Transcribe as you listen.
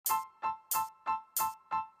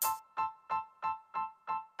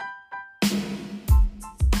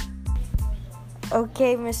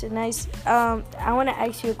Okay, Mr. Nice. I want to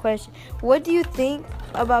ask you a question. What do you think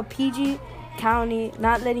about PG County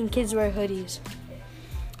not letting kids wear hoodies?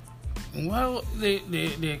 Well,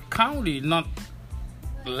 the county not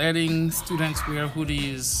letting students wear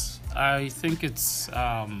hoodies, I think it's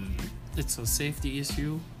a safety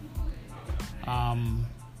issue. And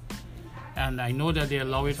I know that they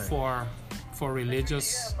allow it for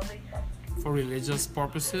religious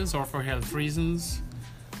purposes or for health reasons.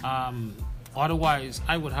 Otherwise,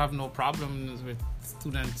 I would have no problems with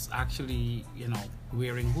students actually,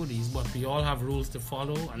 wearing hoodies. But we all have rules to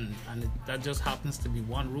follow, and that just happens to be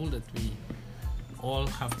one rule that we all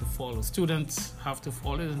have to follow. Students have to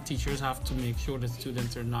follow it, and teachers have to make sure that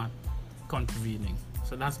students are not contravening.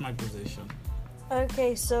 So that's my position.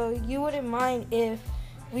 Okay, so you wouldn't mind if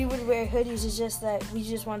we would wear hoodies, it's just that we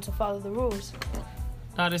just want to follow the rules.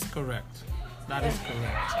 That is correct.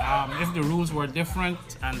 If the rules were different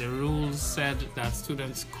and the rules said that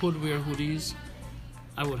students could wear hoodies,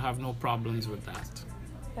 I would have no problems with that.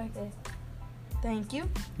 Okay. Thank you.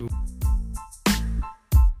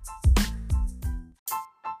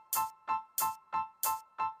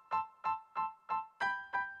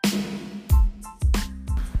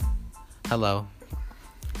 Hello.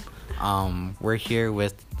 We're here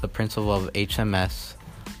with the principal of HMS,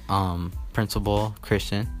 Principal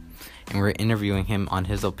Christian, and we're interviewing him on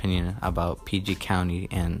his opinion about PG County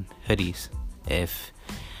and hoodies, if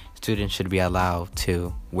students should be allowed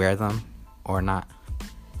to wear them or not.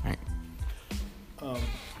 Right.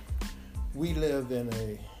 We live in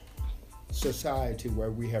a society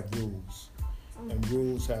where we have rules, and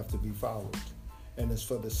rules have to be followed, and it's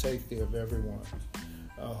for the safety of everyone.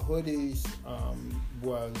 Hoodies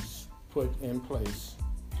was put in place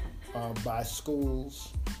by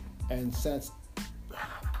schools, and since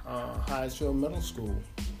Hinesville Middle School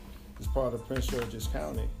is part of Prince George's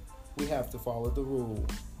County, we have to follow the rule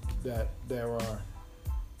that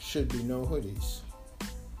should be no hoodies.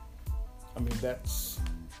 I mean, that's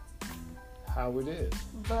how it is.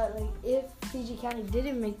 But if PG County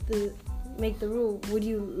didn't make the rule, would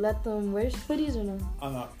you let them wear hoodies or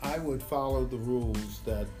no? I would follow the rules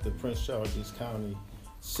that the Prince George's County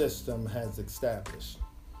system has established,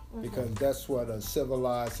 because that's what a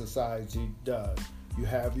civilized society does. You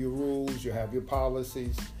have your rules, you have your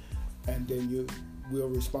policies, and then we're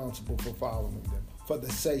responsible for following them for the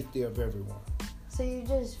safety of everyone. So you're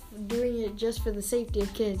just doing it just for the safety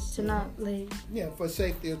of kids, to not Yeah, for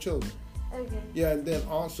safety of children. Okay. Yeah, and then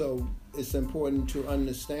also it's important to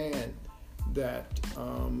understand that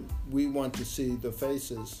we want to see the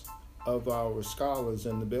faces of our scholars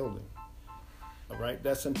in the building. All right,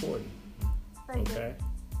 that's important. Okay?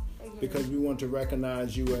 Because we want to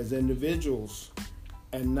recognize you as individuals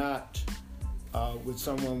and not with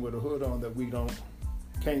someone with a hood on that we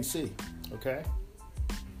can't see. Okay?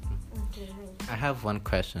 I have one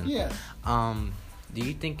question. Yeah. Do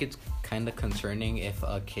you think it's kind of concerning if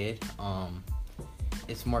a kid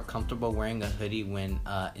is more comfortable wearing a hoodie when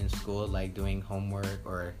in school, like doing homework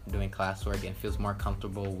or doing classwork, and feels more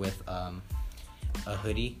comfortable with a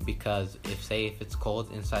hoodie? Because if it's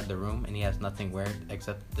cold inside the room and he has nothing wear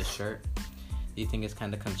except the shirt, do you think it's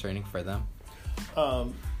kind of concerning for them?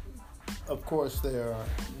 Of course, there are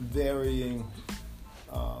varying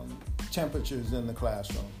temperatures in the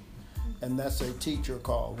classroom, and that's a teacher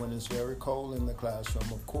call. When it's very cold in the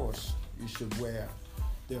classroom, of course, you should wear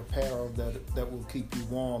the apparel that will keep you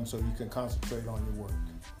warm so you can concentrate on your work.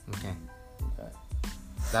 Okay.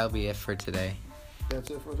 That'll be it for today. That's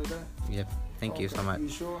it for today? Yep. Thank you so much. You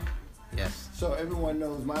sure? Yes. So everyone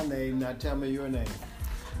knows my name. Now tell me your name.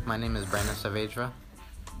 My name is Brandon Saavedra.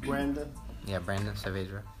 Brandon? Yeah, Brandon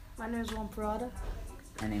Saavedra. My name is Juan Parada.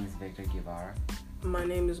 My name is Victor Guevara. My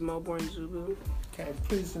name is Melbourne Zubu. Okay,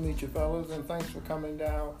 pleased to meet you fellas, and thanks for coming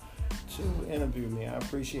down to interview me. I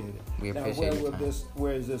appreciate it. We appreciate it.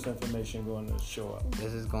 Where is this information going to show up?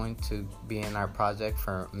 This is going to be in our project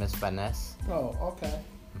for Miss Vanessa. Oh, okay.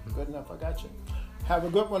 Good enough. I got you. Have a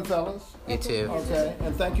good one, fellas. You too. Okay,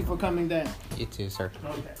 and thank you for coming down. You too, sir.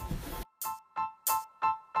 Okay.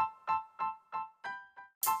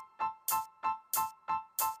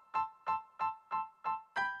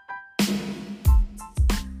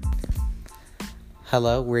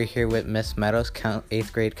 Hello, we're here with Miss Meadows,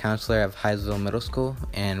 8th grade counselor of Hinesville Middle School,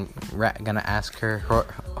 and we're gonna ask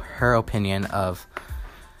her opinion of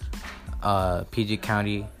PG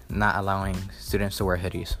County not allowing students to wear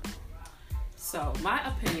hoodies. So my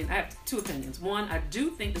opinion, I have two opinions. One, I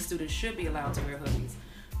do think the students should be allowed to wear hoodies,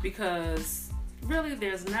 because really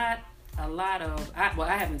there's not a lot of, I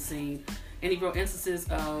haven't seen any real instances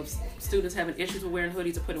of students having issues with wearing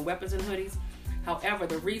hoodies or putting weapons in hoodies. However,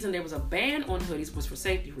 the reason there was a ban on hoodies was for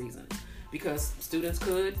safety reasons, because students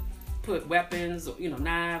could put weapons,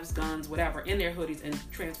 knives, guns, whatever, in their hoodies and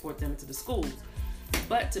transport them into the schools.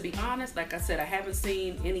 But to be honest, like I said, I haven't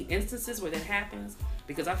seen any instances where that happens,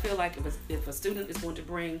 because I feel like if a student is going to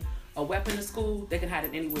bring a weapon to school, they can hide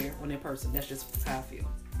it anywhere on their person. That's just how I feel.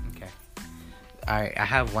 Okay. All right. I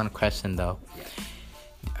have one question though. Yeah.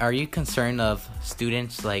 Are you concerned of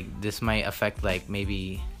students, like this might affect like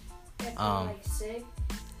maybe If they're sick,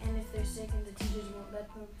 and if they're sick and the teachers won't let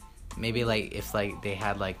them. maybe like if like they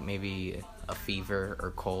had like maybe a fever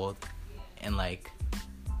or cold and like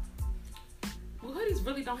Well, hoodies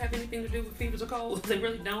really don't have anything to do with fevers or colds. They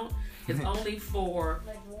really don't. It's only for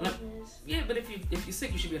yeah. But if you're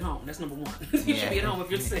sick, you should be at home. That's number one. You should be at home if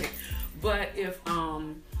you're sick. But if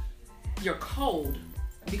you're cold,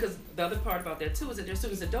 because the other part about that too is that there's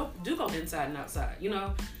students that do go inside and outside,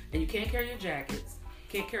 and you can't carry your jackets,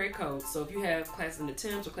 can't carry coats. So if you have classes in the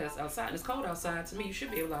Timbs or class outside and it's cold outside, to me you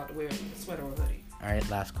should be allowed to wear a sweater or a hoodie. All right,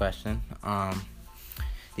 last question.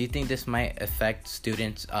 Do you think this might affect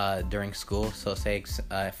students during school? So say,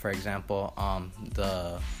 for example,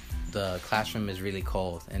 the classroom is really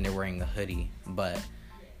cold and they're wearing a hoodie, but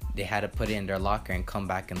they had to put it in their locker and come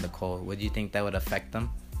back in the cold. Would you think that would affect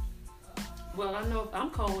them? Well, I know if I'm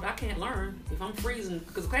cold, I can't learn. If I'm freezing,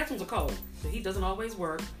 because the classrooms are cold, the heat doesn't always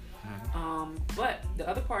work. But the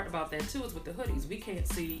other part about that too is with the hoodies, we can't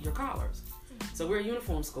see your collars. So we're a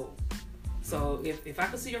uniform school. So if I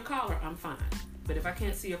can see your collar, I'm fine. But if I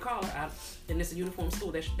can't see your collar, and it's a uniform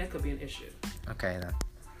school, that could be an issue. Okay then.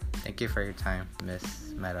 Thank you for your time,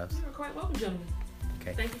 Miss Meadows. You're quite welcome, gentlemen.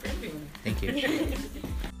 Okay. Thank you for interviewing me. Thank you.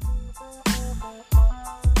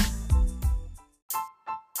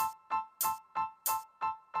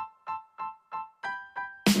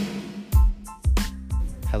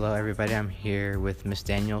 Hello everybody, I'm here with Miss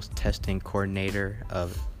Daniels, testing coordinator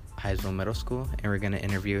of Highsville Middle School, and we're going to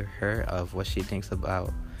interview her of what she thinks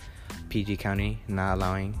about PG County not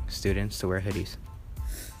allowing students to wear hoodies.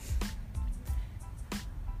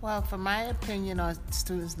 Well, for my opinion on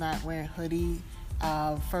students not wearing hoodie,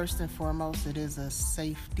 first and foremost, it is a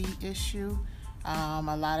safety issue. A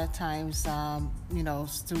lot of times,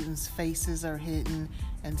 students' faces are hidden,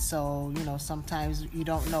 and so, sometimes you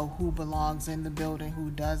don't know who belongs in the building, who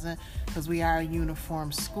doesn't, because we are a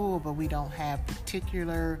uniform school, but we don't have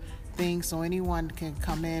particular things, so anyone can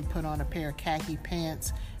come in, put on a pair of khaki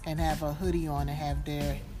pants, and have a hoodie on and have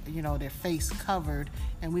their face covered,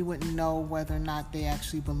 and we wouldn't know whether or not they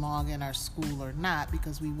actually belong in our school or not,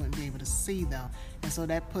 because we wouldn't be able to see them. And so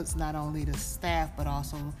that puts not only the staff but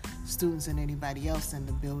also students and anybody else in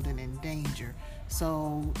the building in danger.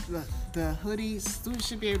 So the hoodies, students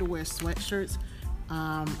should be able to wear sweatshirts.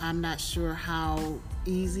 I'm not sure how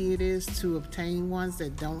easy it is to obtain ones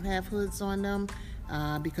that don't have hoods on them,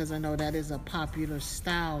 because I know that is a popular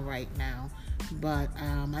style right now. But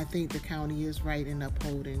I think the county is right in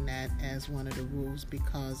upholding that as one of the rules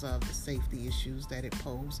because of the safety issues that it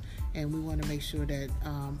poses. And we want to make sure that,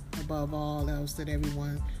 above all else, that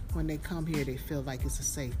everyone, when they come here, they feel like it's a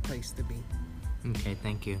safe place to be. Okay,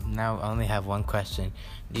 thank you. Now I only have one question.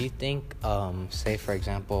 Do you think, say for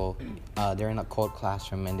example, they're in a cold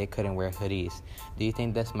classroom and they couldn't wear hoodies, do you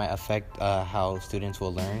think this might affect how students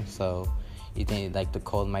will learn? So you think like the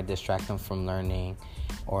cold might distract them from learning,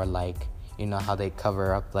 or like, how they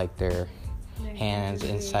cover up like their hands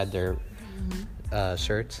inside their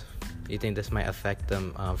shirts? You think this might affect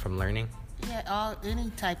them from learning? Yeah, any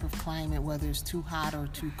type of climate, whether it's too hot or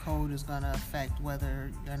too cold, is going to affect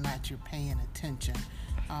whether or not you're paying attention.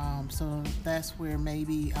 So that's where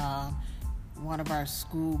maybe one of our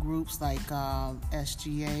school groups like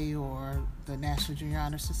SGA or the National Junior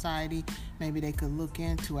Honor Society, maybe they could look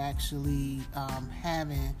into actually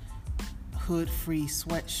having hood-free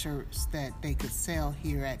sweatshirts that they could sell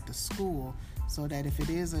here at the school, so that if it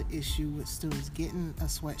is an issue with students getting a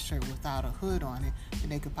sweatshirt without a hood on it, then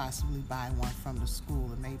they could possibly buy one from the school.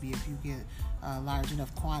 And maybe if you get a large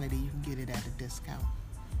enough quantity, you can get it at a discount.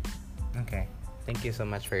 Okay. Thank you so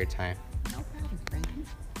much for your time. No problem. Thank you.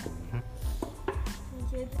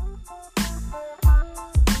 Thank you.